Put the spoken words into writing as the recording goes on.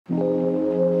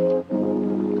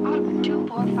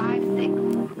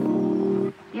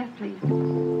2456. Yes, please.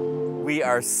 We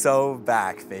are so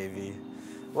back, baby.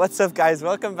 What's up, guys?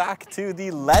 Welcome back to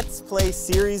the Let's Play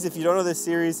series. If you don't know this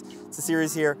series, it's a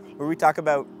series here where we talk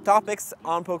about topics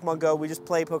on Pokemon Go. We just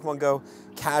play Pokemon Go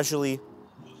casually.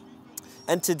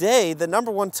 And today, the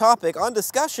number one topic on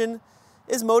discussion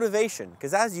is motivation.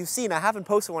 Because as you've seen, I haven't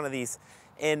posted one of these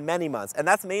in many months. And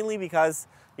that's mainly because,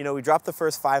 you know, we dropped the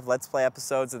first 5 Let's Play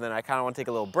episodes and then I kind of want to take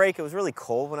a little break. It was really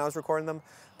cold when I was recording them.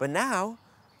 But now,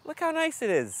 look how nice it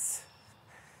is.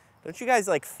 Don't you guys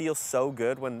like feel so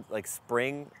good when like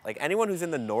spring, like anyone who's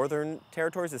in the northern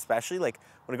territories especially, like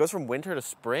when it goes from winter to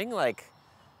spring, like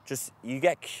just you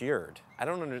get cured. I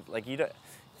don't like you don't,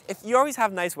 if you always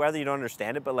have nice weather, you don't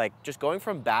understand it, but like just going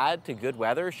from bad to good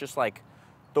weather, it's just like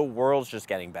the world's just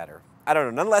getting better. I don't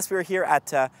know. Nonetheless, we're here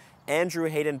at Andrew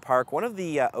Hayden Park, one of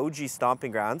the OG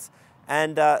stomping grounds,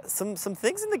 and some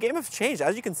things in the game have changed.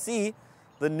 As you can see,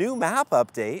 the new map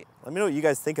update. Let me know what you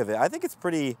guys think of it. I think it's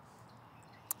pretty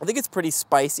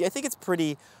spicy. I think it's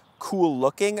pretty cool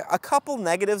looking. A couple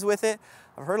negatives with it.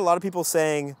 I've heard a lot of people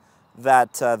saying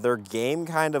that their game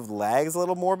kind of lags a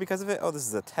little more because of it. Oh, this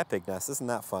is a Tepig nest. Isn't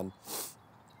that fun?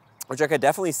 Which I could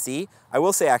definitely see. I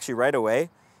will say actually right away,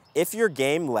 if your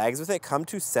game lags with it, come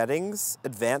to settings,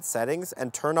 advanced settings,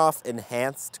 and turn off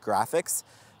enhanced graphics.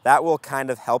 That will kind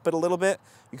of help it a little bit.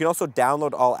 You can also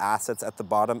download all assets at the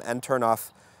bottom and turn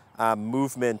off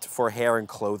movement for hair and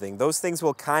clothing. Those things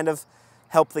will kind of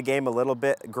help the game a little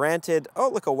bit. Granted, oh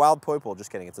look, a wild Poipole.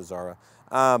 Just kidding, it's a Zara.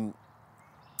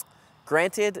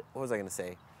 Granted, what was I gonna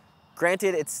say?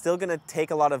 Granted, it's still gonna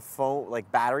take a lot of phone, like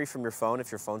battery from your phone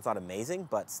if your phone's not amazing,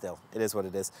 but still, it is what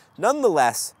it is.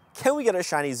 Nonetheless, can we get a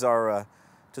shiny Zara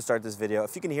to start this video?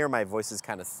 If you can hear, my voice is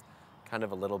kind of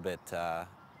a little bit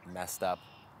messed up.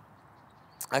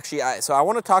 Actually, so I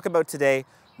want to talk about today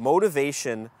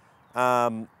motivation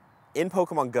in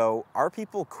Pokemon Go. Are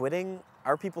people quitting?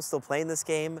 Are people still playing this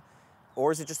game?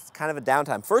 Or is it just kind of a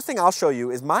downtime? First thing I'll show you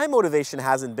is my motivation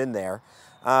hasn't been there.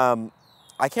 I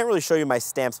can't really show you my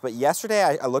stamps, but yesterday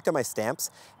I looked at my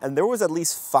stamps and there was at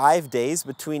least 5 days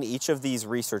between each of these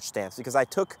research stamps because I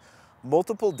took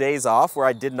multiple days off where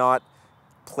I did not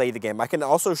play the game. I can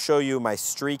also show you my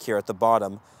streak here at the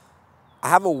bottom. I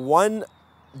have a 1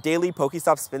 daily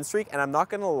Pokestop spin streak, and I'm not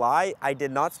gonna lie, I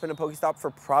did not spin a Pokestop for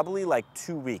probably like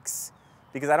 2 weeks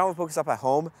because I don't have a Pokestop at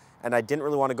home and I didn't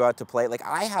really want to go out to play. Like,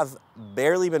 I have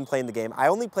barely been playing the game. I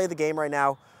only play the game right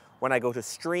now when I go to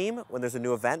stream, when there's a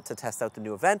new event, to test out the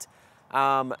new event.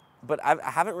 But I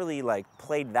haven't really like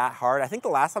played that hard. I think the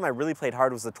last time I really played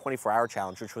hard was the 24-hour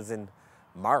challenge, which was in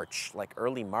March, like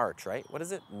early March, right? What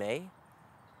is it, May?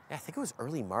 Yeah, I think it was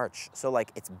early March. So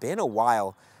like, it's been a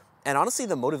while. And honestly,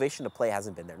 the motivation to play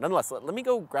hasn't been there. Nonetheless, let me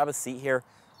go grab a seat here.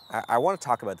 I want to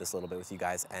talk about this a little bit with you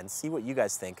guys and see what you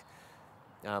guys think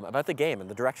about the game and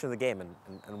the direction of the game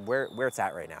and where it's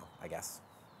at right now, I guess.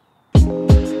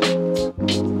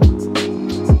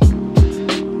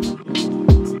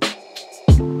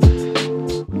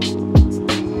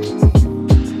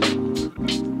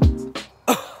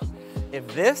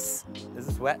 If is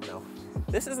this wet? No.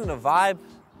 This isn't a vibe.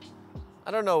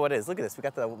 I don't know what is. Look at this. We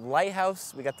got the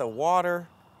lighthouse. We got the water.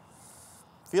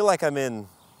 Feel like I'm in,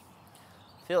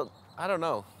 I don't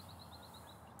know.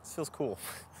 This feels cool.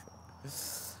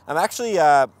 I'm actually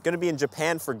going to be in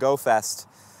Japan for Go Fest,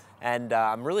 and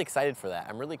I'm really excited for that.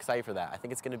 I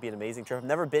think it's going to be an amazing trip. I've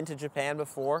never been to Japan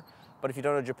before, but if you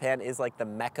don't know, Japan is like the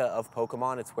mecca of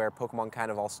Pokemon. It's where Pokemon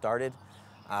kind of all started,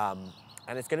 and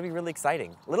it's going to be really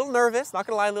exciting. A little nervous, not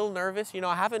going to lie, a little nervous. You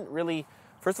know,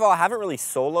 first of all, I haven't really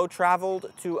solo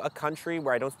traveled to a country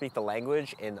where I don't speak the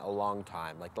language in a long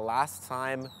time. Like the last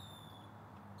time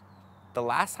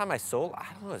I solo, I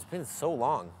don't know, it's been so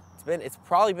long. It's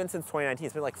probably been since 2019.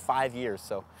 It's been like 5 years,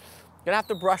 so I'm gonna have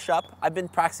to brush up. I've been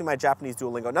practicing my Japanese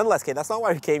Duolingo. Nonetheless, Kate, that's not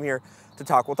why we came here to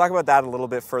talk. We'll talk about that a little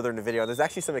bit further in the video. There's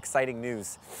actually some exciting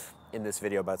news in this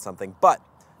video about something. But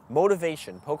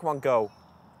motivation, Pokemon Go,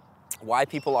 why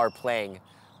people are playing,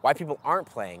 why people aren't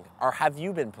playing, or have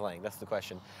you been playing? That's the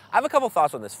question. I have a couple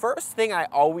thoughts on this. First thing I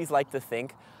always like to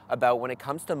think about when it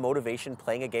comes to motivation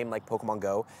playing a game like Pokemon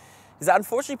Go is that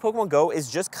unfortunately Pokemon Go is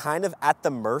just kind of at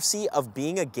the mercy of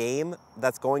being a game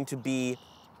that's going to be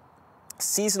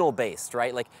seasonal based,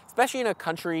 right? Like, especially in a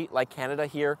country like Canada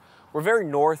here, we're very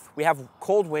north, we have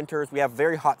cold winters, we have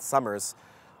very hot summers,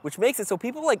 which makes it so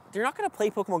people they're not gonna play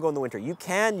Pokemon Go in the winter. You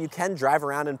can drive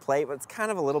around and play, but it's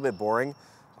kind of a little bit boring.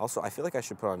 Also, I feel like I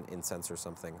should put on incense or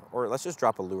something. Or let's just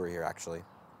drop a lure here, actually.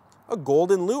 A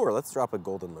golden lure. Let's drop a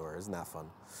golden lure. Isn't that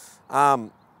fun?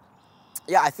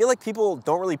 Yeah, I feel like people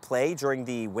don't really play during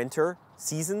the winter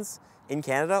seasons in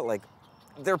Canada, like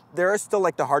there is still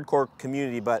like the hardcore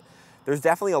community, but there's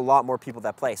definitely a lot more people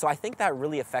that play. So I think that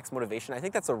really affects motivation. I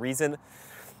think that's a reason.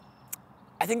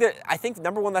 I think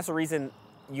number one, that's a reason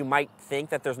you might think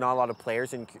that there's not a lot of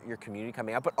players in your community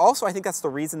coming out, but also I think that's the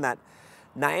reason that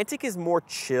Niantic is more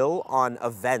chill on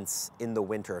events in the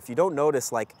winter. If you don't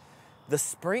notice, like the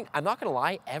spring, I'm not gonna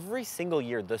lie, every single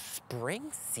year, the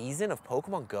spring season of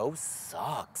Pokemon Go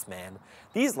sucks, man.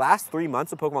 These last 3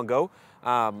 months of Pokemon Go,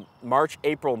 March,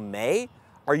 April, May,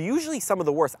 are usually some of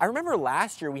the worst. I remember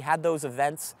last year we had those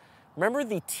events. Remember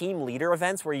the team leader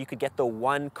events where you could get the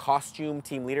one costume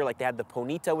team leader, like they had the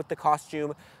Ponyta with the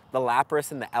costume, the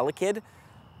Lapras and the Elekid?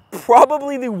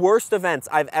 Probably the worst events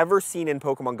I've ever seen in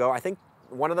Pokemon Go. I think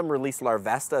one of them released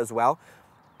Larvesta as well.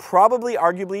 Probably,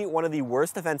 arguably, one of the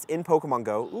worst events in Pokemon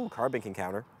Go. Ooh, Carbink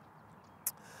encounter.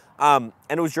 And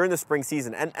it was during the spring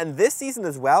season. And this season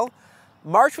as well,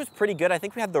 March was pretty good. I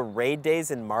think we had the raid days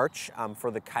in March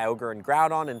for the Kyogre and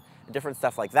Groudon and different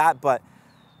stuff like that. But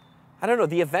I don't know,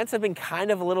 the events have been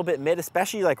kind of a little bit mid,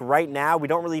 especially like right now. We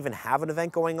don't really even have an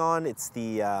event going on. It's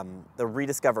the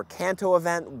Rediscover Kanto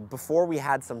event. Before we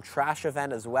had some trash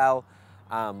event as well,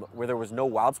 where there was no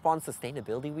Wild Spawn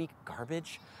Sustainability Week,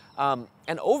 garbage.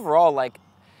 And overall, like,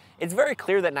 it's very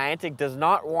clear that Niantic does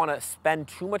not want to spend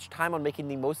too much time on making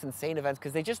the most insane events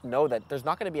because they just know that there's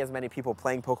not going to be as many people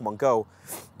playing Pokemon Go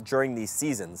during these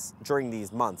seasons, during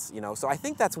these months, you know? So I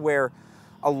think that's where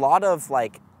a lot of,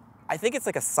 like, I think it's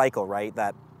like a cycle, right?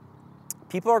 That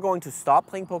people are going to stop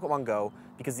playing Pokemon Go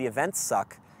because the events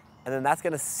suck, and then that's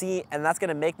going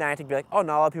to make Niantic be like, oh,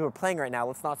 not a lot of people are playing right now.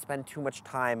 Let's not spend too much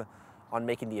time on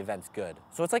making the events good.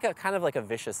 So it's like a kind of like a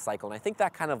vicious cycle, and I think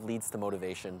that kind of leads to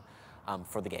motivation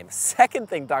for the game. Second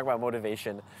thing, talking about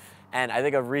motivation, and I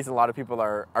think a reason a lot of people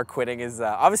are quitting is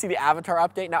obviously the Avatar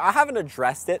update. Now, I haven't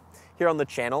addressed it here on the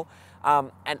channel,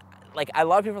 and like a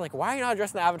lot of people are like, why are you not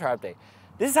addressing the Avatar update?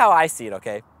 This is how I see it,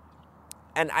 okay?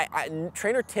 And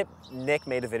Trainer Tip Nick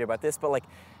made a video about this, but like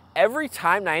every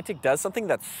time Niantic does something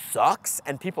that sucks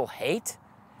and people hate,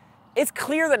 it's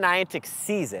clear that Niantic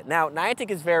sees it. Now, Niantic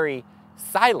is very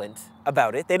silent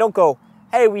about it. They don't go,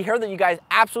 hey, we heard that you guys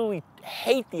absolutely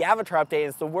hate the Avatar update.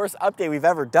 It's the worst update we've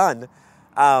ever done.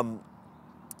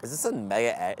 Is this an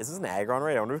Aggron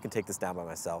raid? I wonder if we can take this down by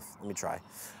myself. Let me try.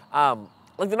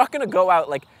 Like, they're not gonna go out,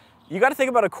 like, you gotta think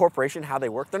about a corporation, how they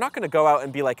work. They're not gonna go out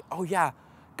and be like, oh yeah,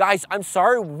 guys, I'm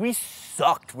sorry, we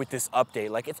sucked with this update.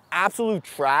 Like, it's absolute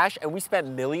trash and we spent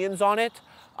millions on it.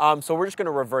 So we're just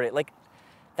gonna revert it. Like,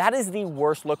 that is the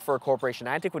worst look for a corporation.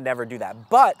 Niantic would never do that.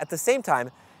 But at the same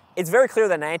time, it's very clear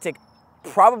that Niantic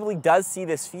probably does see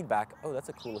this feedback. Oh, that's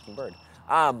a cool looking bird.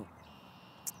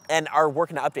 And are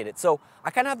working to update it. So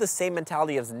I kind of have the same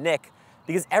mentality as Nick,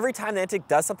 because every time Niantic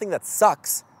does something that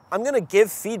sucks, I'm gonna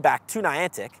give feedback to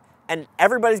Niantic, and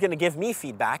everybody's gonna give me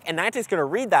feedback, and Niantic's gonna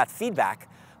read that feedback,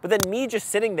 but then me just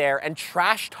sitting there and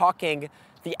trash talking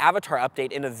the Avatar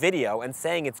update in a video and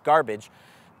saying it's garbage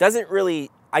doesn't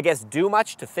really, I guess, do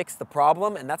much to fix the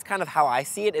problem. And that's kind of how I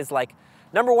see it, is like,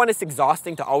 number one, it's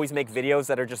exhausting to always make videos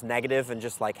that are just negative and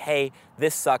just like, hey,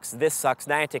 this sucks,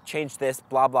 Niantic changed this,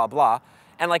 blah, blah, blah.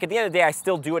 And like at the end of the day, I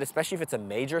still do it, especially if it's a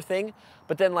major thing.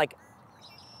 But then like,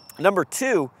 number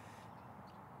two,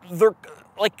 they're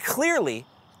like, clearly,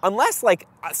 unless like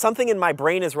something in my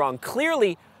brain is wrong,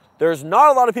 clearly there's not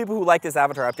a lot of people who like this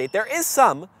Avatar update. There is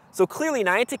some, so clearly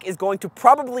Niantic is going to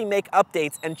probably make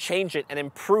updates and change it and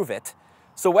improve it.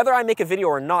 So whether I make a video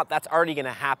or not, that's already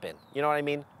gonna happen. You know what I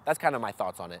mean? That's kind of my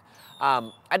thoughts on it.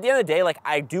 At the end of the day, like,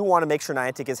 I do want to make sure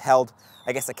Niantic is held,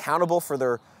 I guess, accountable for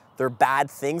their bad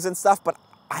things and stuff, but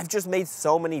I've just made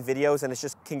so many videos and it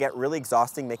just can get really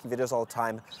exhausting making videos all the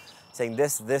time, saying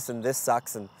this, and this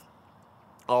sucks and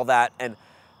all that. And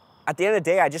at the end of the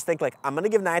day, I just think like, I'm gonna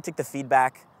give Niantic the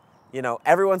feedback. You know,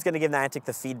 everyone's gonna give Niantic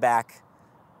the feedback,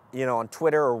 you know, on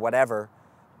Twitter or whatever.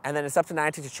 And then it's up to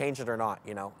Niantic to change it or not,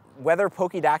 you know. Whether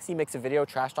Pokédaxi makes a video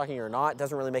trash talking or not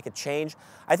doesn't really make a change.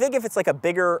 I think if it's like a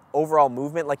bigger overall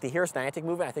movement, like the Here's Niantic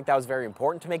movement, I think that was very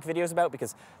important to make videos about,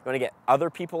 because you want to get other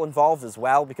people involved as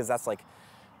well, because that's like,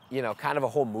 you know, kind of a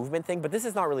whole movement thing. But this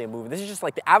is not really a movement. This is just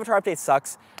like, the Avatar update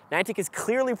sucks. Niantic is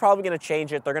clearly probably going to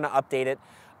change it. They're going to update it.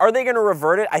 Are they going to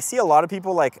revert it? I see a lot of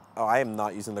people like, oh, I am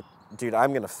not using the, dude,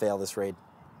 I'm going to fail this raid.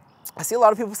 I see a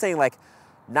lot of people saying like,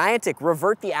 Niantic,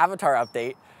 revert the Avatar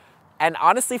update. And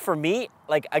honestly, for me,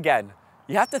 like, again,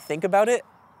 you have to think about it.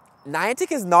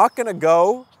 Niantic is not gonna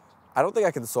go, I don't think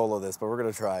I can solo this, but we're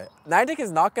gonna try. Niantic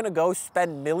is not gonna go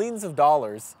spend millions of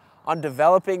dollars on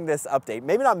developing this update.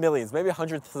 Maybe not millions, maybe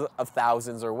hundreds of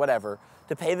thousands or whatever,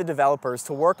 to pay the developers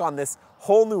to work on this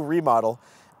whole new remodel.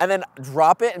 and then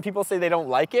drop it and people say they don't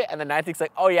like it, and then Niantic's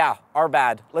like, oh yeah, our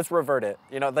bad, let's revert it.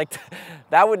 You know, like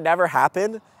that would never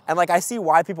happen. And like, I see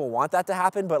why people want that to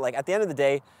happen, but like at the end of the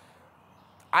day,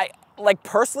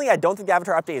 personally, I don't think the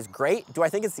Avatar update is great. Do I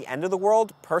think it's the end of the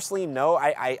world? Personally, no.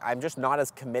 I'm just not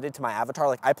as committed to my Avatar.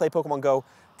 Like, I play Pokemon Go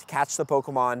to catch the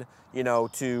Pokemon, you know,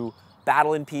 to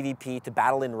battle in PvP, to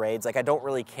battle in raids. Like, I don't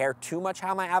really care too much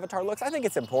how my Avatar looks. I think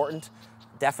it's important,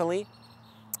 definitely.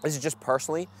 This is just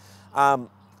personally.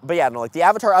 But yeah, no, like the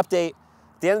Avatar update,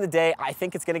 at the end of the day, I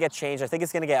think it's gonna get changed. I think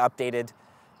it's gonna get updated.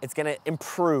 It's gonna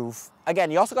improve. Again,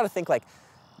 you also gotta think like,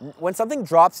 when something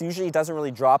drops, usually it doesn't really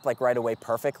drop like right away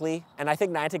perfectly. And I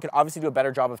think Niantic could obviously do a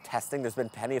better job of testing. There's been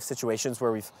plenty of situations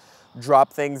where we've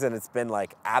dropped things and it's been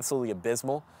like absolutely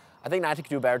abysmal. I think Niantic could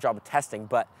do a better job of testing,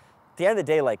 but at the end of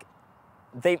the day, like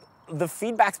the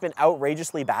feedback's been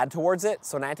outrageously bad towards it.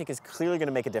 So Niantic is clearly gonna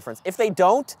make a difference. If they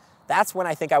don't, that's when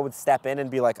I think I would step in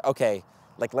and be like, okay,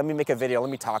 like let me make a video,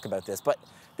 let me talk about this. But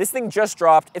this thing just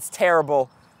dropped, it's terrible.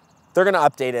 They're gonna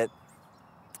update it.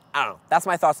 I don't know. That's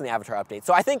my thoughts on the Avatar update.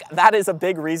 So I think that is a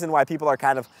big reason why people are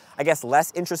kind of, I guess,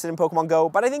 less interested in Pokemon Go.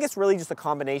 But I think it's really just a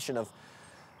combination of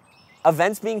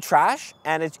events being trash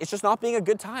and it's just not being a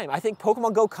good time. I think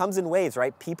Pokemon Go comes in waves,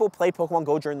 right? People play Pokemon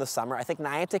Go during the summer. I think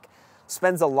Niantic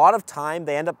spends a lot of time.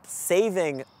 They end up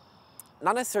saving,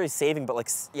 not necessarily saving, but like,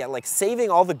 yeah, like saving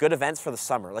all the good events for the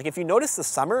summer. Like if you notice, the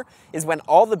summer is when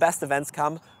all the best events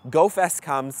come. Go Fest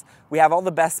comes. We have all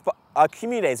the best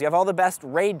community days. We have all the best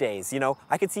raid days. You know,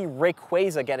 I could see Mega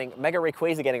Rayquaza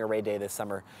getting a raid day this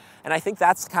summer. And I think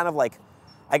that's kind of like,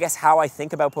 I guess how I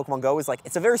think about Pokemon Go is like,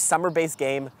 it's a very summer-based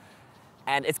game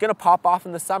and it's gonna pop off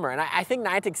in the summer. And I think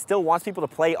Niantic still wants people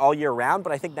to play all year round,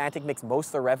 but I think Niantic makes most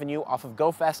of their revenue off of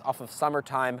Go Fest, off of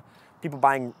summertime. People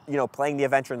buying, you know, playing the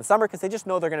adventure in the summer because they just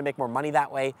know they're gonna make more money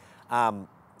that way. Can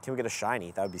we get a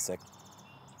shiny? That would be sick.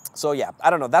 So yeah, I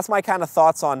don't know. That's my kind of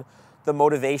thoughts on the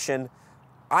motivation.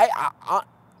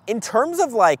 In terms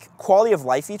of like quality of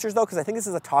life features though, because I think this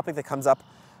is a topic that comes up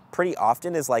pretty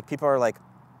often, is like people are like,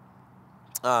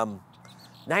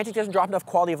 Niantic doesn't drop enough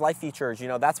quality of life features, you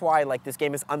know, that's why like this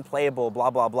game is unplayable, blah,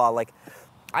 blah, blah. Like,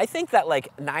 I think that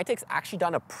like Niantic's actually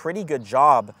done a pretty good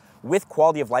job with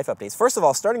quality of life updates. First of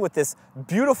all, starting with this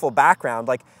beautiful background,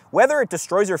 like whether it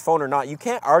destroys your phone or not, you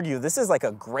can't argue this is like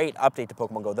a great update to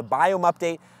Pokemon Go. The biome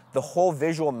update, the whole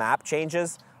visual map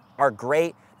changes are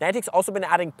great. Niantic's also been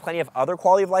adding plenty of other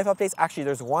quality of life updates. Actually,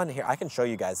 there's one here. I can show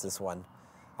you guys this one.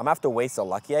 I'm gonna have to waste a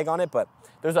Lucky Egg on it, but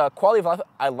there's a quality of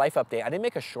life update. I didn't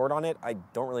make a short on it. I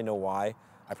don't really know why.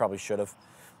 I probably should have.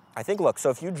 I think, look, so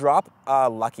if you drop a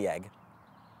Lucky Egg,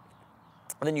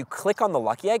 and then you click on the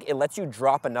Lucky Egg, it lets you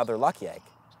drop another Lucky Egg.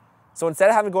 So instead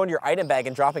of having to go into your item bag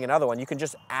and dropping another one, you can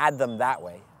just add them that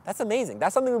way. That's amazing.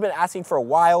 That's something we've been asking for a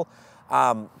while,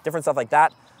 different stuff like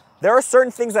that. There are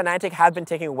certain things that Niantic have been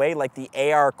taking away, like the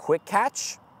AR Quick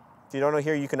Catch. If you don't know,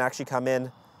 here you can actually come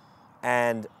in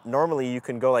and normally you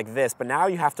can go like this, but now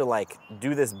you have to like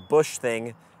do this bush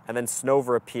thing and then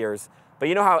Snover appears. But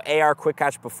you know how AR Quick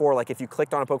Catch before, like if you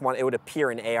clicked on a Pokemon, it would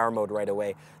appear in AR mode right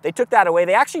away. They took that away.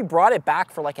 They actually brought it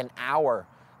back for like an hour,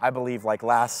 I believe, like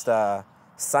last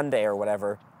Sunday or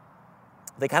whatever.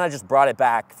 They kind of just brought it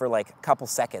back for like a couple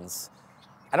seconds.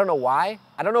 I don't know why.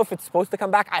 I don't know if it's supposed to come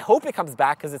back. I hope it comes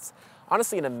back because it's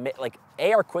honestly like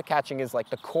AR Quick Catching is like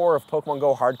the core of Pokemon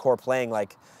Go hardcore playing.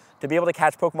 Like to be able to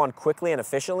catch Pokemon quickly and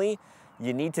efficiently,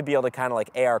 you need to be able to kind of like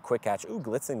AR Quick Catch. Ooh,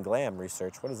 Glitz and Glam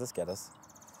research. What does this get us?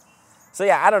 So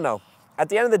yeah, I don't know. At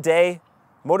the end of the day,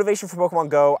 motivation for Pokemon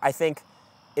Go, I think,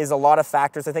 is a lot of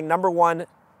factors. I think number one,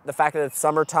 the fact that it's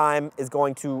summertime is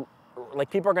going to,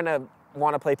 like people are gonna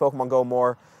want to play Pokemon Go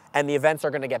more and the events are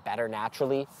gonna get better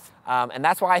naturally. And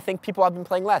that's why I think people have been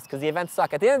playing less, because the events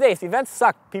suck. At the end of the day, if the events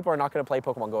suck, people are not gonna play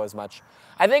Pokemon Go as much.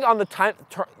 I think on the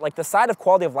like the side of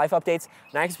quality of life updates,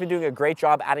 Niantic's been doing a great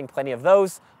job adding plenty of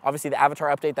those. Obviously the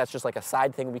Avatar update, that's just like a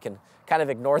side thing. We can kind of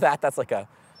ignore that. That's like a,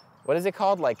 what is it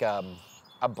called? Like a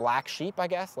black sheep, I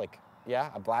guess. Like,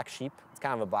 yeah, a black sheep. It's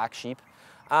kind of a black sheep.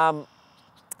 But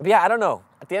yeah, I don't know.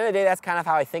 At the end of the day, that's kind of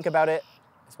how I think about it.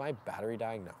 Is my battery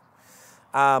dying?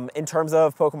 No. In terms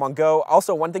of Pokemon Go,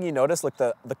 also one thing you notice, look,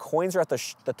 the coins are at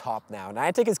the top now.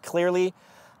 Niantic is clearly,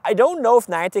 I don't know if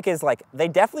Niantic is like, they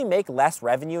definitely make less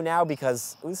revenue now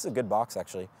because, ooh, this is a good box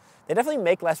actually. They definitely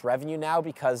make less revenue now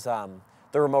because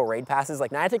the remote raid passes. Like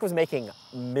Niantic was making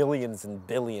millions and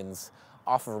billions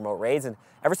off of remote raids, and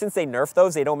ever since they nerfed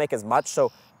those, they don't make as much.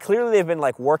 So clearly they've been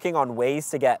like working on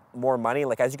ways to get more money.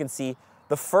 Like as you can see,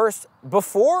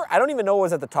 before, I don't even know what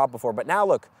was at the top before, but now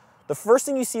look, the first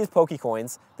thing you see is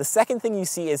Pokecoins. The second thing you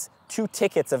see is 2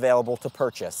 tickets available to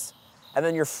purchase. And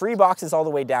then your free box is all the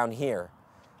way down here.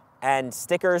 and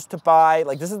stickers to buy.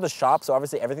 Like, this is the shop, so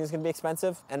obviously everything's gonna be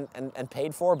expensive and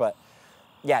paid for, but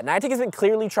yeah, Niantic has been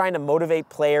clearly trying to motivate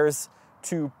players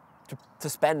to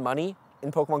spend money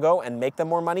in Pokemon Go and make them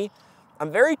more money.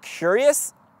 I'm very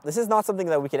curious, this is not something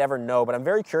that we could ever know, but I'm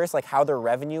very curious like how their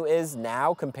revenue is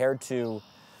now compared to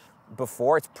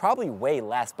before. It's probably way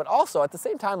less, but also at the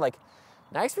same time, like,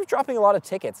 Niantic's been dropping a lot of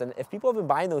tickets, and if people have been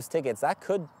buying those tickets, that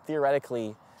could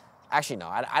theoretically, actually no,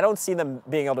 I don't see them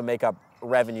being able to make up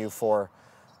revenue for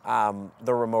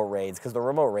the remote raids, because the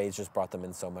remote raids just brought them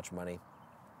in so much money.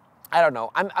 I don't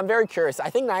know, I'm very curious. I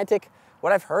think Niantic,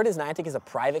 what I've heard is Niantic is a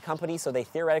private company, so they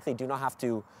theoretically do not have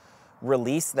to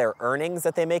release their earnings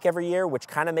that they make every year, which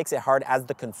kind of makes it hard as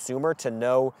the consumer to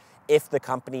know if the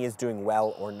company is doing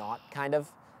well or not, kind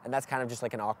of. And that's kind of just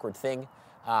like an awkward thing.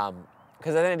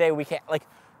 Because at the end of the day, we can't, like,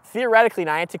 theoretically,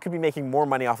 Niantic could be making more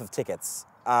money off of tickets.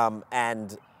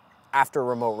 And after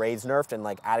remote raids nerfed and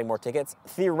like adding more tickets,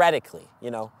 theoretically, you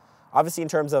know. Obviously in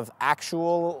terms of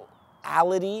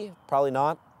actuality, probably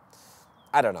not.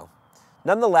 I don't know.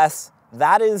 Nonetheless,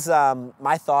 that is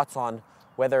my thoughts on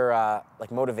whether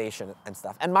like motivation and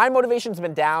stuff. And my motivation's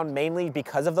been down mainly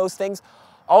because of those things.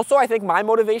 Also, I think my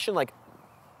motivation, like,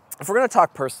 if we're gonna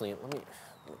talk personally, let me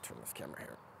turn this camera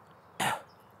here.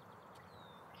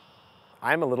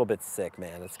 I'm a little bit sick,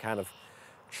 man. It's kind of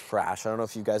trash. I don't know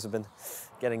if you guys have been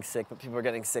getting sick, but people are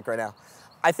getting sick right now.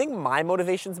 I think my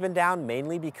motivation's been down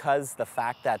mainly because the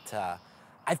fact that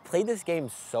I've played this game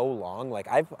so long. Like,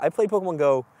 I've played Pokemon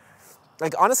Go,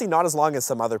 like, honestly, not as long as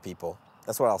some other people.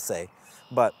 That's what I'll say.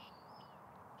 But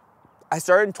I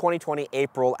started in 2020,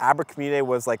 April. Aber Community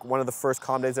was like one of the first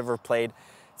calm days I've ever played.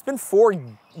 It's been 4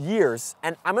 years,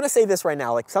 and I'm gonna say this right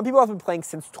now, like, some people have been playing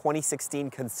since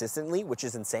 2016 consistently, which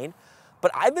is insane,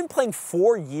 but I've been playing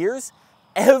 4 years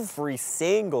every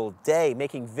single day,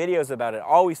 making videos about it,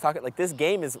 always talking, like, this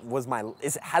game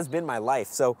has been my life.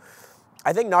 So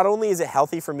I think not only is it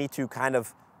healthy for me to kind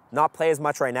of not play as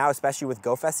much right now, especially with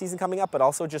Go Fest season coming up, but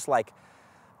also just like,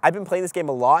 I've been playing this game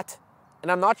a lot,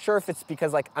 and I'm not sure if it's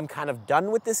because like I'm kind of done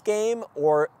with this game,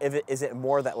 or if is it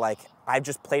more that like I've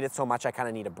just played it so much I kind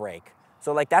of need a break.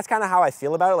 So like that's kind of how I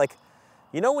feel about it. Like,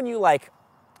 you know when you like,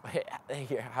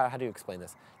 here, how do you explain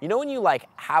this? You know when you like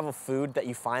have a food that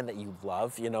you find that you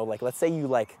love, you know, like let's say you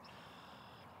like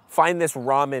find this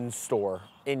ramen store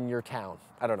in your town,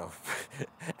 I don't know,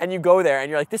 and you go there and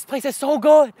you're like, this place is so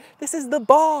good, this is the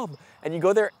bomb, and you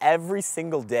go there every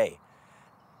single day.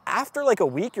 After like a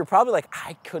week, you're probably like,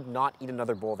 I could not eat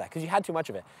another bowl of that because you had too much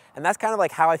of it. And that's kind of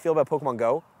like how I feel about Pokemon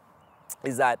Go,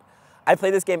 is that I play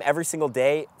this game every single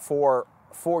day for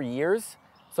 4 years.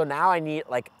 So now I need,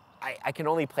 like, I can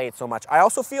only play it so much. I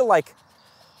also feel like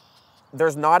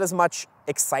there's not as much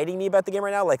exciting me about the game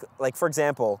right now. Like for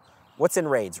example, what's in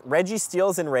raids?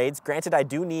 Registeel's in raids. Granted, I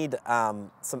do need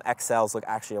some XLs. Look,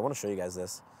 actually, I want to show you guys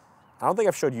this. I don't think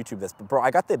I've showed YouTube this, but bro,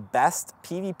 I got the best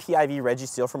PvPIV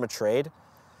Registeel from a trade.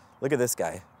 Look at this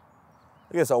guy.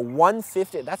 Look at this, a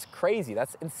 150, that's crazy,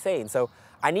 that's insane. So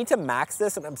I need to max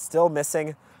this, and I'm still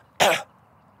missing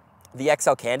the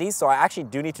XL candies, so I actually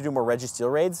do need to do more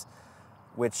Registeel raids,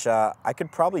 which I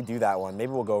could probably do that one.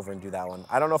 Maybe we'll go over and do that one.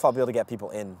 I don't know if I'll be able to get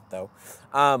people in, though.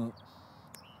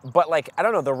 But like, I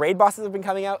don't know, the raid bosses have been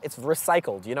coming out, it's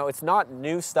recycled, you know, it's not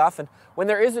new stuff, and when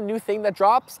there is a new thing that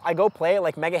drops, I go play it.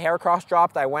 Like Mega Heracross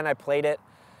dropped, I went, I played it,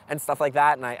 and stuff like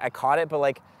that, and I caught it, but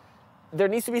like, there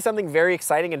needs to be something very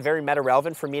exciting and very meta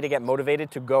relevant for me to get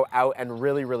motivated to go out and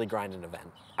really, really grind an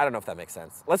event. I don't know if that makes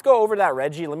sense. Let's go over to that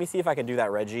Reggie. Let me see if I can do that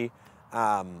Reggie.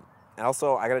 And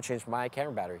also, I gotta change my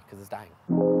camera battery because it's dying.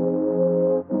 2,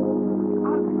 4,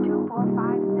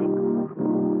 5,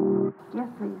 6. Yes,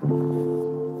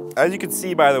 please. As you can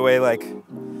see, by the way, like,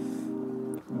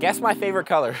 guess my favorite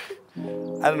color.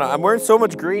 I don't know, I'm wearing so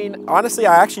much green. Honestly,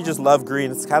 I actually just love green.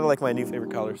 It's kind of like my new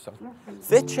favorite color, so.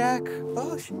 Fit check.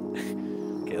 Oh, shit.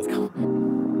 Okay, let's go.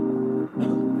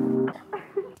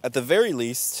 At the very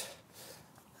least,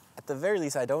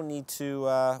 I don't need to,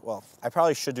 well, I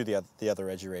probably should do the other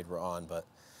Reggie raid we're on, but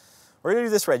we're gonna do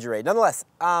this Reggie raid. Nonetheless,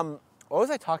 what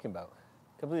was I talking about?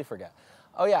 Completely forget.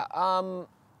 Oh yeah,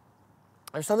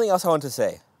 there's something else I want to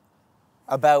say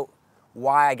about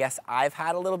why I guess I've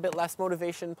had a little bit less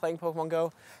motivation playing Pokemon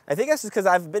Go. I think that's just because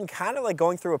I've been kind of like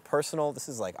going through a personal, this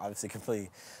is like obviously completely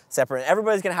separate.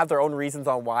 Everybody's gonna have their own reasons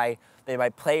on why they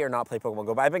might play or not play Pokemon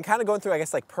Go, but I've been kind of going through, I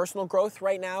guess, like personal growth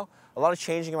right now. A lot of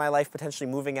changing in my life, potentially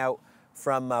moving out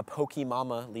from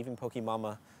Pokemama, leaving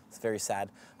Pokemama. It's very sad.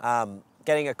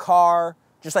 Getting a car,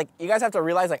 just like, you guys have to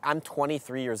realize, like, I'm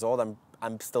 23 years old.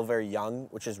 I'm still very young,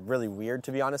 which is really weird,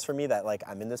 to be honest, for me, that like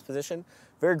I'm in this position.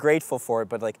 Very grateful for it,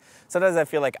 but like sometimes I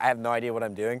feel like I have no idea what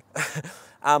I'm doing.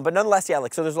 But nonetheless, yeah,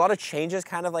 like so there's a lot of changes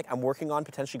kind of like I'm working on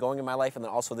potentially going in my life, and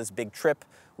then also this big trip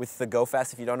with the Go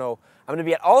Fest. If you don't know, I'm gonna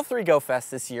be at all 3 Go Fests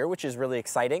this year, which is really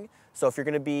exciting. So if you're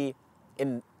gonna be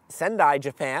in Sendai,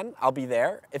 Japan, I'll be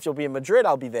there. If you'll be in Madrid,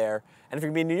 I'll be there. And if you're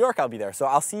gonna be in New York, I'll be there. So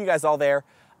I'll see you guys all there.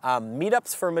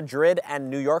 Meetups for Madrid and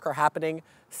New York are happening.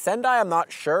 Sendai, I'm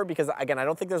not sure because, again, I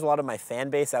don't think there's a lot of my fan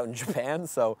base out in Japan.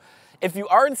 So if you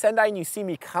are in Sendai and you see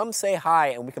me, come say hi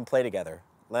and we can play together.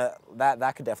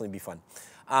 That could definitely be fun.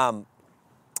 But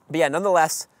yeah,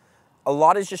 nonetheless, a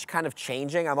lot is just kind of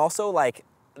changing. I'm also like,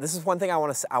 this is one thing I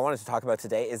wanted to talk about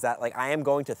today is that like I am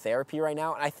going to therapy right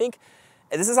now. And I think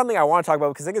this is something I want to talk about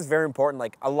because I think it's very important.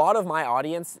 Like a lot of my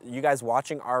audience, you guys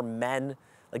watching, are men.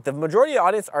 Like the majority of the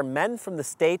audience are men from the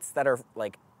States that are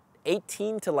like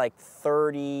 18 to like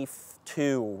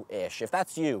 32-ish, if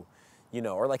that's you, you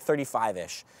know, or like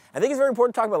 35-ish. I think it's very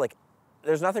important to talk about like,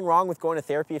 there's nothing wrong with going to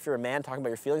therapy if you're a man, talking about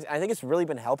your feelings. I think it's really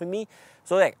been helping me.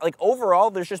 So like overall,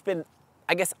 there's just been,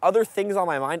 I guess, other things on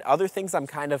my mind, other things I'm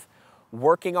kind of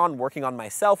working on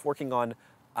myself, working on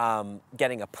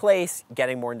getting a place,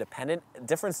 getting more independent,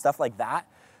 different stuff like that.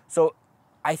 So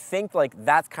I think like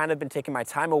that's kind of been taking my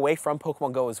time away from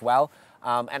Pokemon Go as well.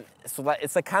 And so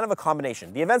it's like kind of a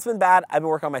combination. The event's been bad, I've been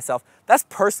working on myself. That's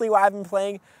personally why I've been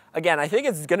playing. Again, I think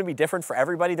it's gonna be different for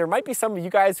everybody. There might be some of you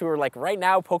guys who are like, right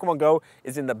now, Pokemon Go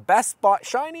is in the best spot,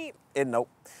 shiny, nope,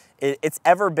 it's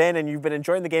ever been, and you've been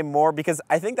enjoying the game more, because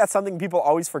I think that's something people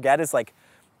always forget is like,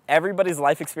 everybody's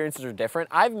life experiences are different.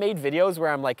 I've made videos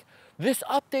where I'm like, this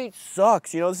update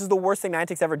sucks, you know, this is the worst thing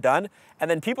Niantic's ever done. And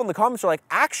then people in the comments are like,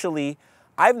 actually,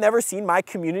 I've never seen my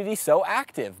community so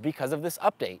active because of this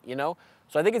update, you know?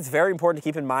 So I think it's very important to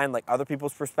keep in mind like other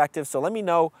people's perspectives. So let me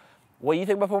know what you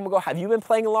think about Pokemon Go. Have you been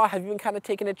playing a lot? Have you been kind of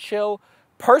taking it chill?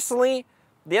 Personally,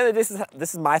 at the end of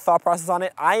this is my thought process on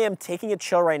it. I am taking it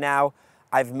chill right now.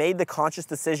 I've made the conscious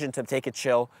decision to take it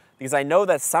chill because I know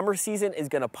that summer season is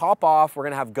gonna pop off. We're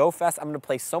gonna have Go Fest. I'm gonna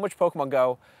play so much Pokemon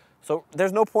Go. So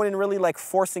there's no point in really like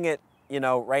forcing it, you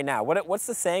know, right now. What's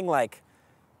the saying, like,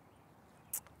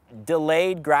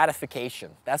 delayed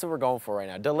gratification. That's what we're going for right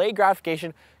now. Delayed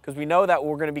gratification, because we know that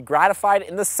we're going to be gratified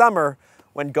in the summer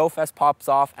when Go Fest pops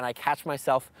off and I catch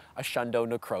myself a Shundo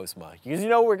Necrozma. You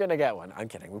know we're going to get one. I'm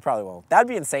kidding. We probably won't. That'd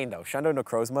be insane though. Shundo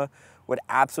Necrozma would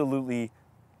absolutely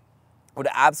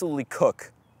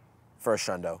cook for a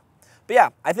Shundo. But yeah,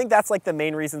 I think that's like the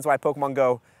main reasons why Pokemon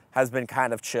Go has been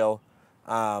kind of chill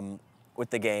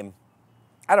with the game.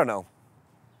 I don't know.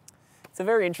 It's a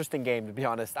very interesting game, to be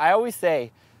honest. I always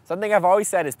say, something I've always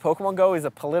said is Pokemon Go is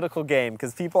a political game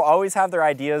because people always have their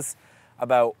ideas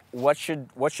about what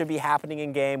should be happening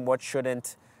in game, what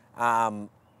shouldn't. Oh,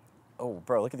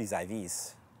 bro, look at these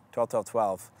IVs. 12, 12,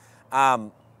 12.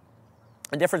 And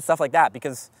different stuff like that,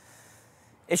 because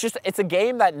it's a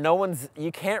game that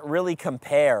you can't really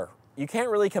compare. You can't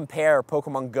really compare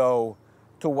Pokemon Go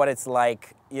to what it's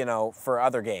like, you know, for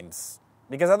other games.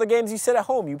 Because other games, you sit at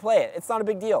home, you play it. It's not a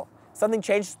big deal. Something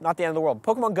changed, not the end of the world.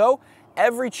 Pokemon Go,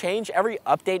 every change, every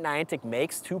update Niantic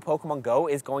makes to Pokemon Go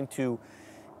is going to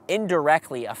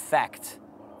indirectly affect,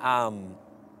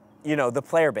 you know, the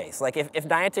player base. Like if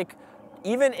Niantic,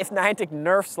 even if Niantic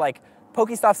nerfs like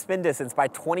Pokestop spin distance by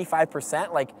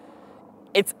 25%, like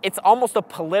it's almost a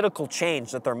political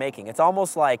change that they're making. It's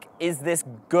almost like, is this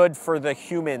good for the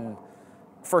human?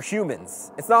 For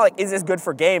humans. It's not like, is this good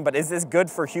for game, but is this good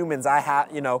for humans?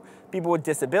 You know, people with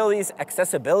disabilities,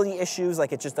 accessibility issues,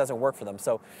 like it just doesn't work for them.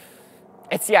 So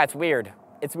it's weird.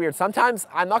 It's weird. Sometimes,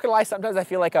 I'm not gonna lie, sometimes I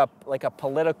feel like a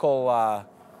political,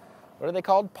 what are they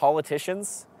called?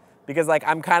 Politicians? Because like,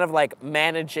 I'm kind of like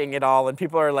managing it all and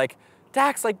people are like,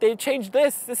 Dax, like they changed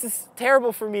this is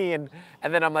terrible for me. And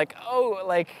then I'm like, oh,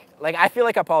 like I feel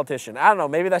like a politician. I don't know,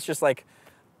 maybe that's just like,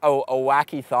 a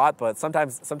wacky thought, but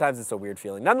sometimes it's a weird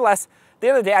feeling. Nonetheless, at the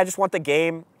end of the day, I just want the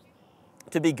game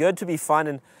to be good, to be fun,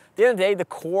 and at the end of the day, the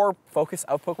core focus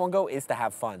of Pokemon Go is to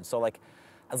have fun. So like,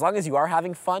 as long as you are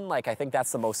having fun, like I think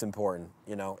that's the most important,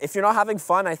 you know? If you're not having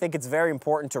fun, I think it's very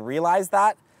important to realize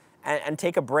that and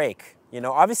take a break, you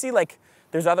know? Obviously, like,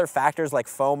 there's other factors like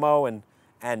FOMO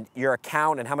and your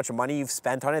account and how much money you've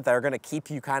spent on it that are gonna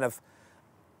keep you kind of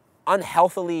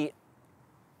unhealthily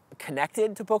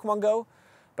connected to Pokemon Go.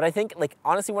 But I think, like,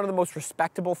 honestly, one of the most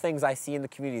respectable things I see in the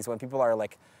community is when people are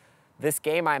like, this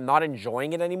game, I'm not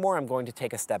enjoying it anymore, I'm going to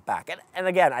take a step back. And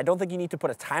again, I don't think you need to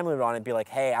put a time limit on it and be like,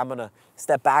 hey, I'm gonna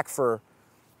step back for,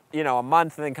 you know, a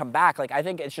month and then come back. Like, I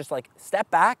think it's just like,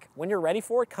 step back, when you're ready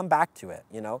for it, come back to it,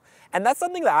 you know? And that's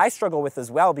something that I struggle with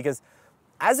as well, because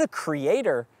as a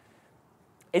creator,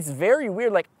 it's very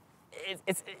weird. Like,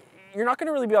 you're not going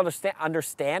to really be able to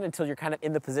understand until you're kind of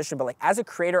in the position. But like, as a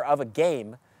creator of a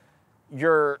game,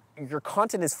 your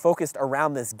content is focused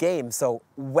around this game. So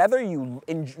whether you're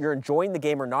enjoying the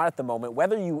game or not at the moment,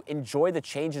 whether you enjoy the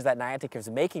changes that Niantic is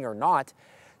making or not,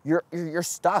 you're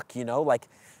stuck, you know? Like,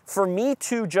 for me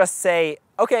to just say,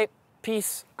 okay,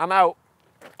 peace, I'm out,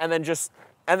 and then just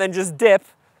dip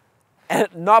and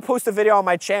not post a video on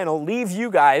my channel, leave you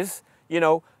guys, you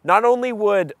know, not only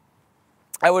would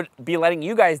I would be letting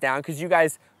you guys down because you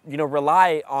guys, you know,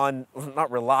 rely on,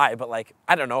 not rely, but like,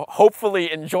 I don't know,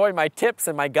 hopefully enjoy my tips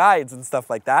and my guides and stuff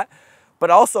like that. But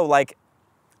also, like,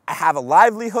 I have a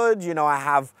livelihood, you know,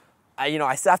 I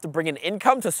still have to bring in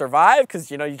income to survive because,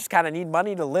 you know, you just kind of need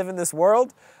money to live in this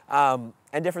world, and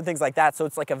different things like that. So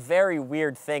it's like a very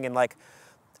weird thing. And like,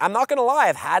 I'm not gonna lie,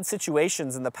 I've had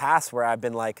situations in the past where I've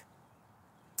been like,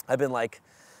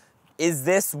 is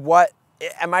this what,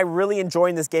 am I really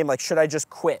enjoying this game? Like, should I just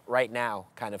quit right now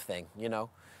kind of thing, you know?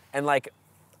 And like,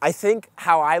 I think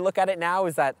how I look at it now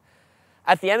is that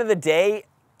at the end of the day,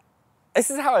 this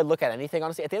is how I look at anything,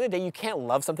 honestly. At the end of the day, you can't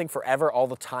love something forever, all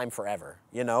the time, forever,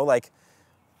 you know? Like,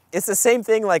 it's the same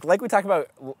thing, like we talked about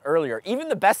earlier, even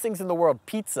the best things in the world,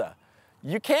 pizza.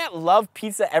 You can't love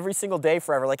pizza every single day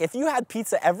forever. Like, if you had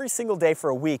pizza every single day for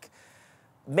a week,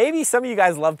 maybe some of you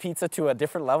guys love pizza to a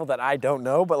different level that I don't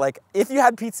know, but like, if you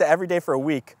had pizza every day for a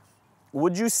week,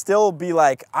 would you still be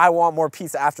like, I want more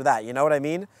pizza after that? You know what I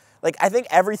mean? Like, I think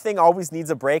everything always needs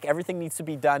a break. Everything needs to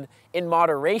be done in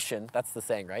moderation. That's the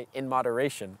saying, right? In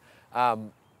moderation.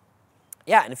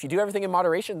 Yeah, and if you do everything in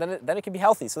moderation, then it can be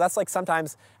healthy. So that's like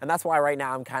sometimes, and that's why right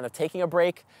now I'm kind of taking a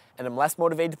break and I'm less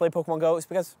motivated to play Pokemon Go, is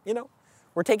because, you know,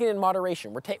 we're taking it in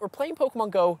moderation. We're playing Pokemon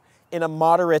Go in a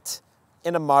moderate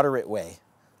way.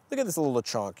 Look at this little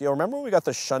Lechonk. Yo, remember when we got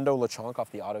the Shundo Lechonk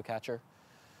off the AutoCatcher?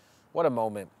 What a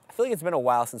moment. I feel like it's been a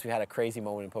while since we had a crazy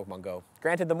moment in Pokemon Go.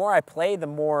 Granted, the more I play,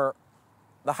 the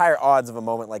higher odds of a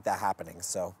moment like that happening.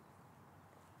 So,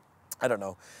 I don't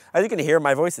know. As you can hear,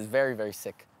 my voice is very, very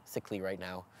sickly right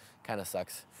now. Kind of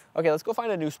sucks. Okay, let's go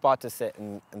find a new spot to sit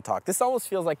and talk. This almost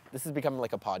feels like this is becoming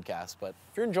like a podcast, but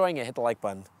if you're enjoying it, hit the like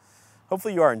button.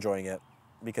 Hopefully you are enjoying it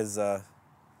because, well,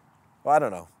 I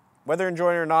don't know. Whether you're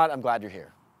enjoying it or not, I'm glad you're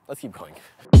here. Let's keep going.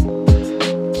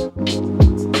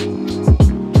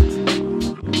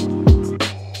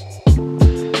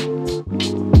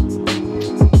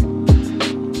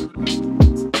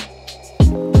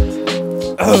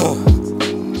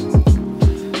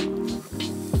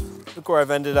 Look where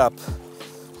I've ended up.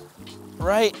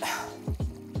 Right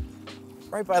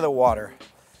by the water.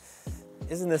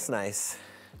 Isn't this nice?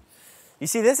 You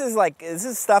see, this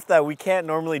is stuff that we can't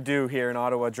normally do here in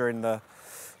Ottawa during the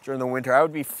winter. I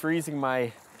would be freezing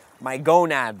my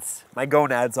gonads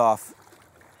off.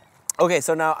 Okay,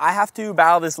 so now I have to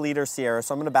battle this leader, Sierra,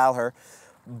 so I'm gonna battle her.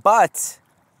 But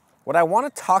what I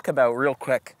want to talk about real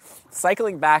quick,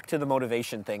 cycling back to the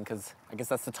motivation thing, because I guess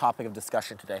that's the topic of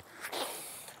discussion today.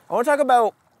 I want to talk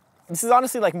about, this is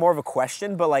honestly like more of a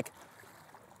question, but like,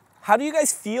 how do you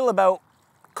guys feel about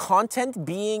content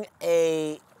being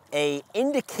a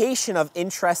indication of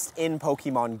interest in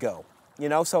Pokemon Go? You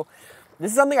know, so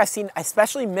this is something I've seen,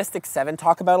 especially Mystic 7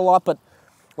 talk about a lot, but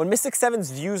when Mystic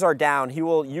 7's views are down, he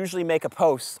will usually make a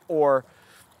post, or,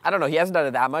 I don't know, he hasn't done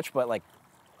it that much, but like,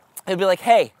 he'll be like,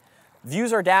 hey,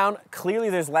 views are down, clearly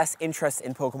there's less interest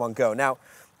in Pokemon Go. Now,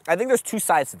 I think there's two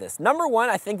sides to this. Number one,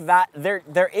 I think that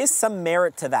there is some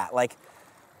merit to that. Like,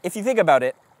 if you think about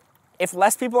it, if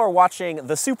less people are watching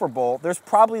the Super Bowl, there's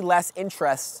probably less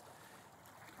interest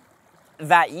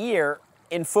that year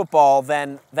in football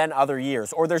than other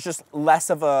years, or there's just less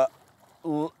of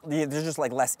there's just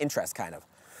like less interest kind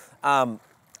of.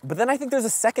 But then I think there's a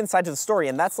second side to the story,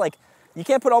 and that's like, you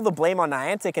can't put all the blame on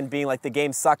Niantic and being like the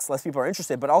game sucks, less people are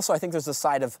interested, but also I think there's a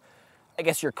side of, I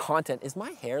guess, your content. Is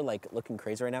my hair like looking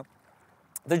crazy right now?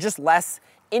 There's just less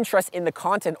interest in the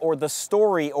content or the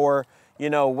story, or, you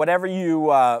know, whatever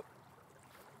your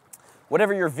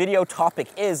video topic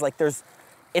is, like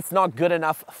it's not good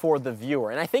enough for the viewer.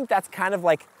 And I think that's kind of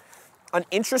like an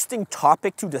interesting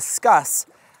topic to discuss.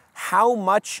 How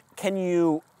much can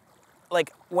you,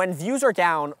 like, when views are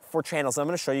down for channels, I'm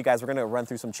gonna show you guys, we're gonna run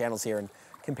through some channels here and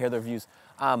compare their views.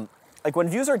 Like, when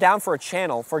views are down for a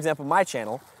channel, for example, my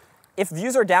channel, if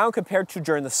views are down compared to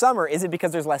during the summer, is it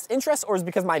because there's less interest, or is it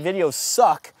because my videos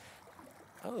suck?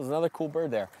 Oh, there's another cool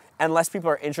bird there. And less people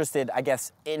are interested, I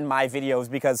guess, in my videos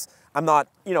because I'm not,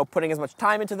 you know, putting as much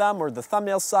time into them, or the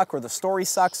thumbnails suck, or the story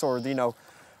sucks, or, you know,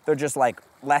 they're just like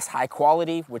less high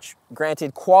quality, which,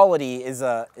 granted, quality is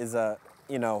a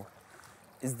you know,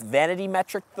 is vanity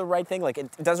metric the right thing? Like,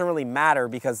 it doesn't really matter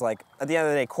because, like, at the end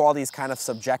of the day, quality is kind of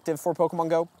subjective for Pokemon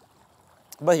Go.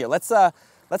 But here, let's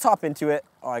hop into it.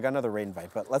 Oh, I got another raid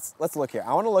invite, but let's look here.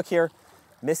 I want to look here.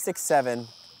 Mystic 7.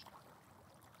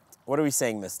 What are we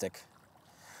saying, Mystic?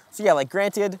 So yeah, like,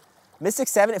 granted, Mystic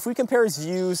 7, if we compare his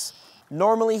views,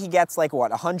 normally he gets like what,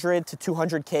 100 to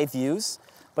 200K views.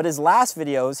 But his last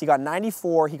videos, he got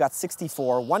 94, he got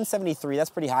 64, 173, that's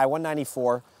pretty high,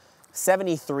 194,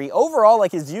 73. Overall,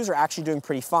 like, his views are actually doing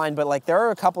pretty fine, but like, there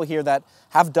are a couple here that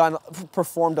have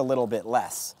performed a little bit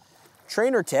less.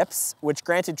 Trainer Tips, which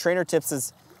granted, Trainer Tips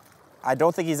is, I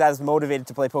don't think he's as motivated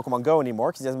to play Pokemon Go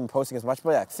anymore because he hasn't been posting as much,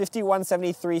 but yeah, 51,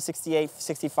 73, 68,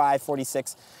 65,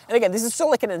 46. And again, this is still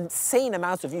like an insane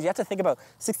amount of views. You have to think about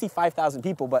 65,000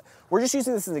 people, but we're just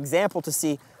using this as an example to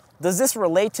see, does this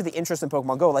relate to the interest in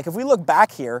Pokemon Go? Like, if we look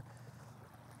back here,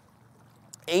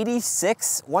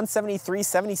 86, 173,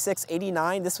 76,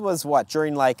 89, this was what,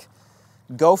 during like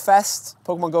Go Fest?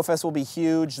 Pokemon Go Fest will be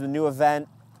huge, the new event,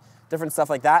 different stuff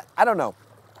like that. I don't know.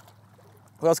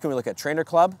 What else can we look at? Trainer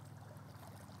Club?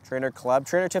 Trainer Club,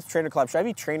 Trainer Tips, Trainer Club. Should I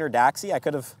be Trainer Daxi? I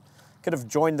could have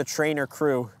joined the trainer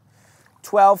crew.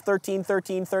 12, 13,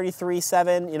 13, 33,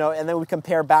 7, you know, and then we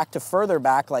compare back to further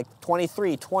back, like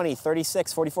 23, 20,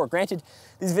 36, 44. Granted,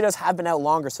 these videos have been out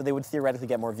longer, so they would theoretically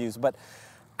get more views, but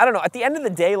I don't know. At the end of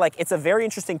the day, like, it's a very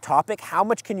interesting topic. How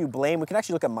much can you blame? We can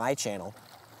actually look at my channel.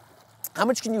 How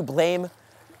much can you blame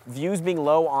views being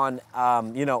low on,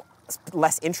 you know,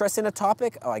 less interest in a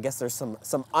topic? Oh, I guess there's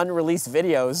some unreleased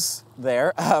videos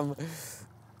there.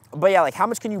 But yeah, like, how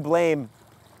much can you blame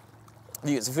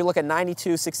views? If we look at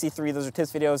 92, 63, those are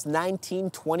tips videos,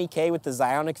 19, 20K with the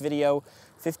Zionic video,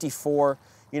 54.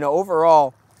 You know,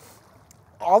 overall,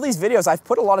 all these videos I've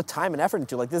put a lot of time and effort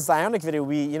into. Like this Zionic video,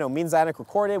 me and Zionic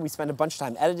recorded. We spent a bunch of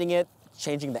time editing it,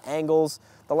 changing the angles,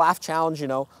 the laugh challenge, you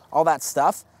know, all that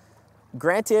stuff.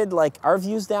 Granted, like, our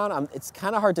views down, it's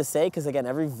kind of hard to say because, again,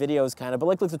 every video is kind of, but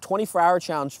like the 24-hour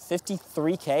challenge,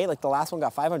 53K, like the last one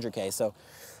got 500K. So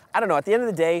I don't know. At the end of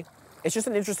the day, it's just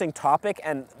an interesting topic,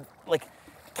 and like,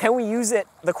 can we use it?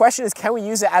 The question is, can we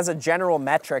use it as a general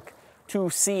metric to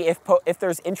see if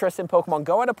there's interest in Pokemon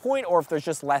Go at a point, or if there's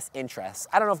just less interest?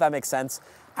 I don't know if that makes sense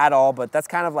at all, but that's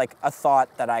kind of like a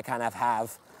thought that I kind of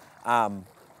have.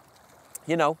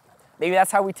 You know, maybe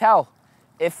that's how we tell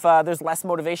if there's less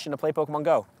motivation to play Pokemon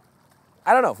Go.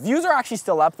 I don't know. Views are actually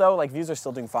still up though. Like, views are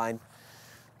still doing fine.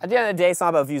 At the end of the day, it's not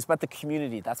about views, but the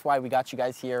community. That's why we got you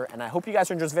guys here, and I hope you guys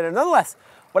are enjoying this video. Nonetheless,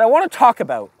 what I want to talk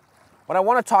about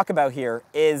here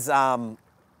is, what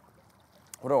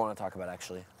do I want to talk about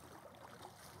actually?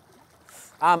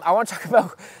 I want to talk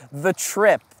about the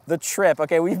trip.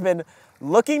 Okay, we've been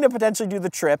looking to potentially do the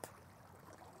trip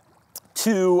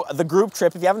to the group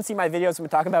trip. If you haven't seen my videos, I've been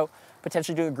talking about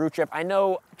potentially doing a group trip. I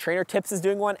know Trainer Tips is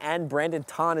doing one and Brandon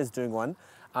Ton is doing one.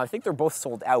 I think they're both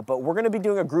sold out, but we're going to be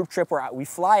doing a group trip where we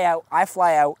fly out, I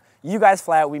fly out, you guys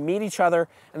fly out, we meet each other,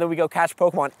 and then we go catch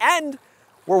Pokemon. And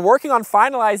we're working on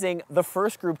finalizing the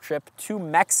first group trip to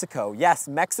Mexico. Yes,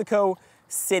 Mexico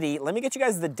City. Let me get you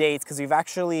guys the dates because we've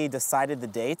actually decided the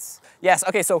dates. Yes,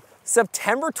 okay, so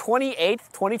September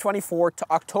 28th, 2024 to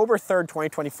October 3rd,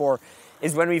 2024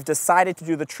 is when we've decided to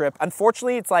do the trip.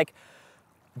 Unfortunately, it's like,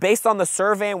 based on the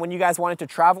survey and when you guys wanted to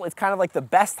travel, it's kind of like the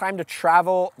best time to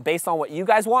travel based on what you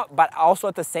guys want, but also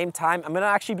at the same time, I'm gonna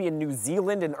actually be in New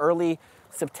Zealand in early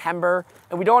September,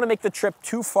 and we don't wanna make the trip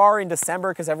too far in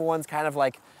December because everyone's kind of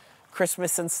like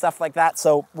Christmas and stuff like that.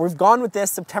 So we've gone with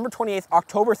this, September 28th,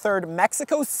 October 3rd,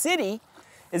 Mexico City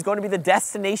is going to be the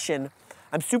destination.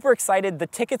 I'm super excited. The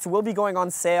tickets will be going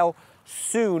on sale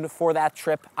soon for that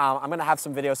trip. I'm gonna have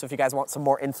some videos, so if you guys want some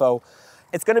more info.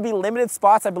 It's gonna be limited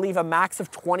spots, I believe a max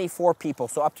of 24 people.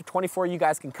 So up to 24 you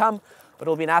guys can come, but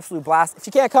it'll be an absolute blast. If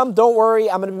you can't come, don't worry.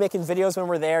 I'm gonna be making videos when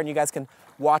we're there and you guys can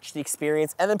watch the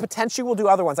experience. And then potentially we'll do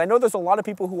other ones. I know there's a lot of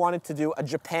people who wanted to do a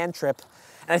Japan trip,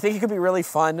 and I think it could be really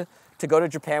fun to go to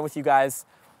Japan with you guys.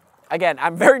 Again,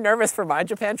 I'm very nervous for my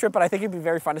Japan trip, but I think it'd be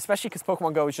very fun, especially because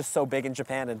Pokemon Go is just so big in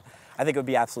Japan, and I think it would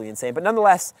be absolutely insane. But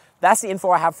nonetheless, that's the info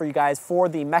I have for you guys for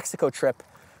the Mexico trip,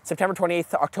 September 28th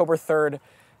to October 3rd.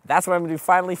 That's what I'm gonna do,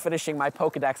 finally finishing my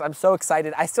Pokedex. I'm so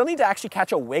excited. I still need to actually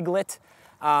catch a Wiglet,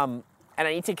 and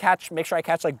I need to make sure I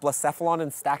catch like Blacephalon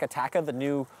and Stakataka, the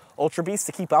new Ultra Beasts,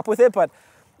 to keep up with it. But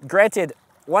granted,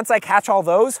 once I catch all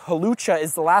those, Hawlucha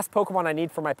is the last Pokemon I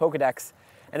need for my Pokedex.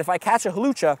 And if I catch a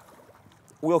Hawlucha,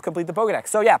 we'll complete the Pokedex.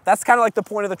 So yeah, that's kind of like the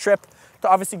point of the trip, to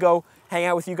obviously go hang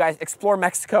out with you guys, explore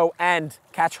Mexico, and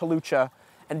catch Hawlucha,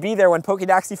 and be there when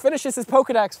Pokedaxi finishes his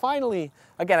Pokedex, finally.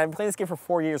 Again, I've been playing this game for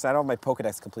 4 years, and I don't have my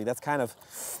Pokedex complete. That's kind of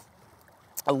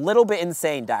a little bit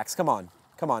insane, Dax. Come on,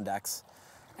 Dax.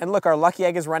 And look, our lucky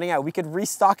egg is running out. We could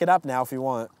restock it up now if we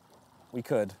want. We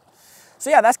could. So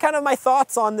yeah, that's kind of my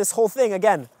thoughts on this whole thing.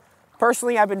 Again,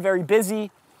 personally, I've been very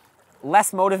busy,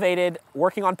 less motivated,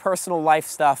 working on personal life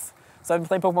stuff. So I've been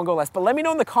playing Pokemon Go less. But let me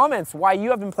know in the comments why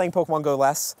you have been playing Pokemon Go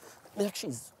less. It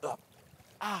actually,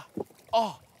 I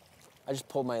just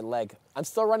pulled my leg. I'm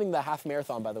still running the half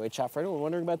marathon, by the way, chat. For anyone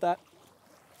wondering about that.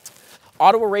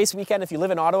 Ottawa race weekend, if you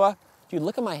live in Ottawa. Dude,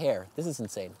 look at my hair. This is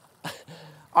insane.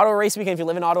 Ottawa race weekend, if you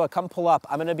live in Ottawa, come pull up.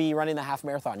 I'm gonna be running the half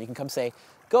marathon. You can come say,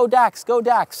 go Dax,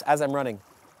 as I'm running.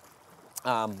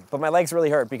 But my legs really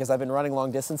hurt because I've been running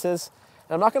long distances.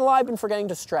 And I'm not gonna lie, I've been forgetting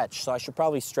to stretch, so I should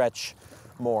probably stretch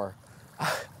more.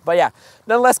 But yeah,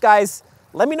 nonetheless, guys,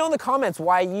 let me know in the comments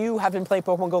why you have been playing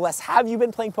Pokemon Go less. Have you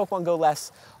been playing Pokemon Go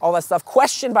less? All that stuff.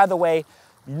 Question, by the way,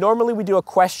 normally we do a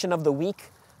question of the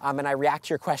week, and I react to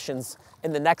your questions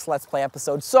in the next Let's Play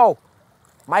episode. So,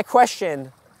 my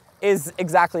question is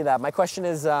exactly that. My question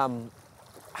is,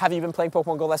 have you been playing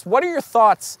Pokemon Go less? What are your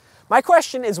thoughts? My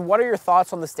question is, what are your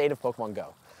thoughts on the state of Pokemon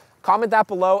Go? Comment that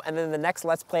below, and then in the next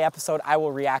Let's Play episode, I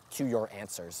will react to your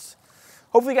answers.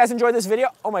 Hopefully you guys enjoyed this video.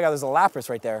 Oh my God, there's a Lapras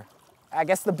right there. I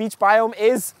guess the beach biome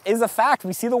is a fact.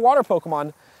 We see the water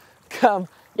Pokemon.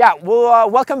 Yeah, we'll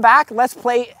welcome back. Let's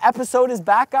Play episode is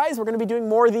back, guys. We're gonna be doing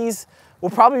more of these.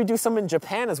 We'll probably do some in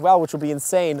Japan as well, which will be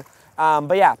insane.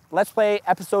 But yeah, Let's Play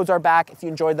episodes are back. If you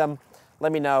enjoyed them,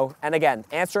 let me know. And again,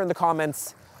 answer in the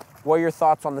comments, what are your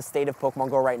thoughts on the state of Pokemon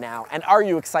Go right now? And are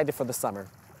you excited for the summer?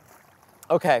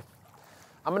 Okay,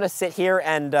 I'm gonna sit here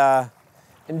and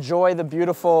enjoy the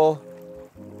beautiful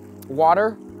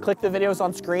water. Click the videos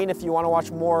on screen if you want to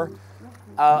watch more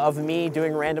of me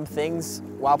doing random things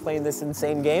while playing this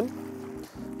insane game.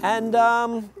 And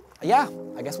yeah,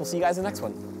 I guess we'll see you guys in the next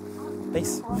one.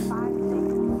 Peace.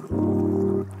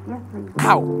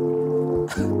 Ow!